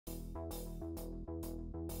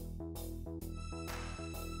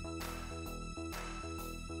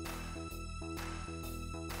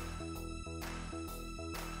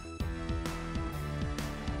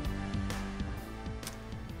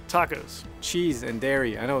Tacos. Cheese and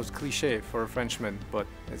dairy. I know it's cliche for a Frenchman, but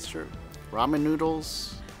it's true. Ramen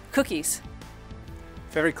noodles. Cookies.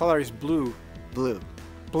 Favorite color is blue. Blue.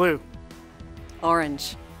 Blue.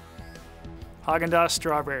 Orange. Haagen-Dazs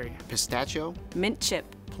strawberry. Pistachio. Mint chip.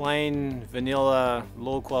 Plain, vanilla,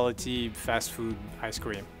 low quality fast food ice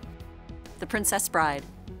cream. The Princess Bride.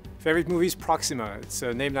 Favorite movie is Proxima. It's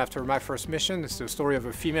named after my first mission. It's the story of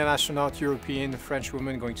a female astronaut, European, French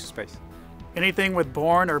woman going to space. Anything with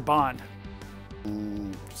Bourne or Bond.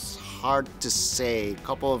 It's hard to say. A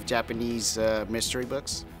couple of Japanese mystery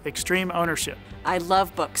books. Extreme ownership. I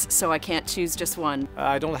love books, so I can't choose just one.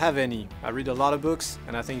 I don't have any. I read a lot of books,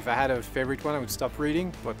 and I think if I had a favorite one, I would stop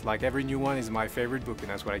reading. But like every new one is my favorite book, and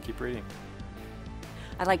that's what I keep reading.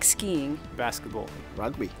 I like skiing. Basketball.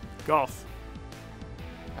 Rugby. Golf.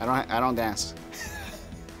 I don't dance.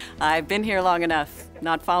 I've been here long enough,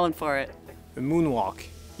 not falling for it. The moonwalk.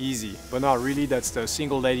 Easy, but not really. That's the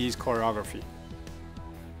single ladies choreography.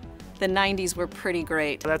 The 90s were pretty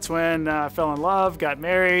great. That's when I fell in love, got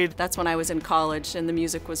married. That's when I was in college and the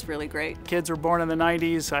music was really great. Kids were born in the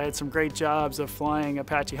 90s. I had some great jobs of flying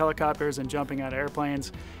Apache helicopters and jumping out of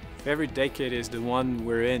airplanes. Every decade is the one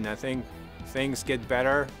we're in. I think things get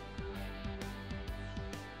better.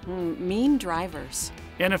 Mean drivers.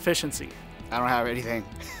 Inefficiency. I don't have anything.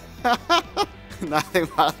 Nothing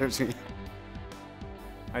bothers me.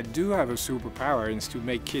 I do have a superpower, and it's to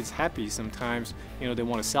make kids happy. Sometimes, you know, they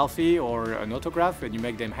want a selfie or an autograph, and you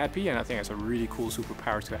make them happy, and I think that's a really cool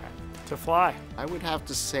superpower to have. To fly. I would have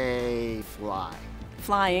to say fly.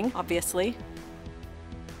 Flying, obviously.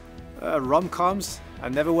 Rom-coms. I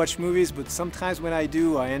never watch movies, but sometimes when I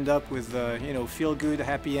do, I end up with, you know, feel-good,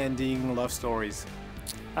 happy ending love stories.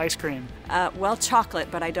 Ice cream. Well, chocolate,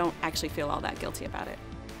 but I don't actually feel all that guilty about it.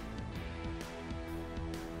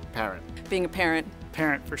 Parent. Being a parent,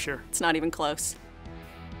 Parent, for sure. it's not even close.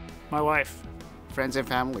 My wife. Friends and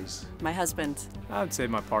families. My husband. I'd say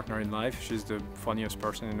my partner in life. She's the funniest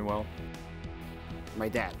person in the world. My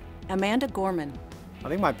dad. Amanda Gorman. I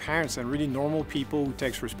think my parents are really normal people who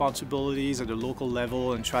takes responsibilities at the local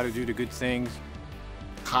level and try to do the good things.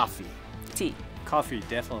 Coffee. Tea. Coffee,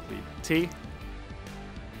 definitely. Tea.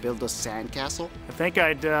 Build a sandcastle. I think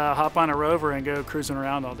I'd hop on a rover and go cruising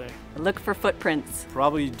around all day. Look for footprints.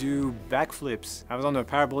 Probably do backflips. I was on a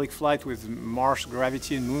parabolic flight with Mars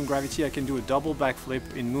gravity and Moon gravity. I can do a double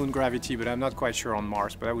backflip in Moon gravity, but I'm not quite sure on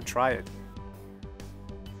Mars, but I would try it.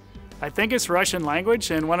 I think it's Russian language,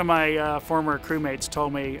 and one of my former crewmates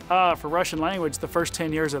told me, for Russian language, the first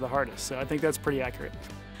 10 years are the hardest, so I think that's pretty accurate.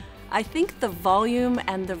 I think the volume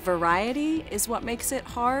and the variety is what makes it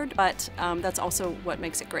hard, but that's also what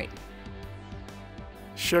makes it great.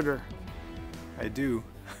 Sugar. I do.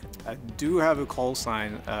 I do have a call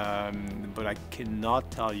sign, but I cannot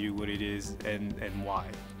tell you what it is and why.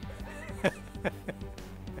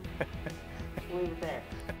 Leave it there.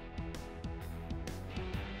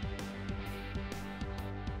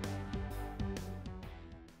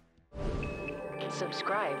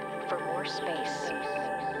 Subscribe for more space.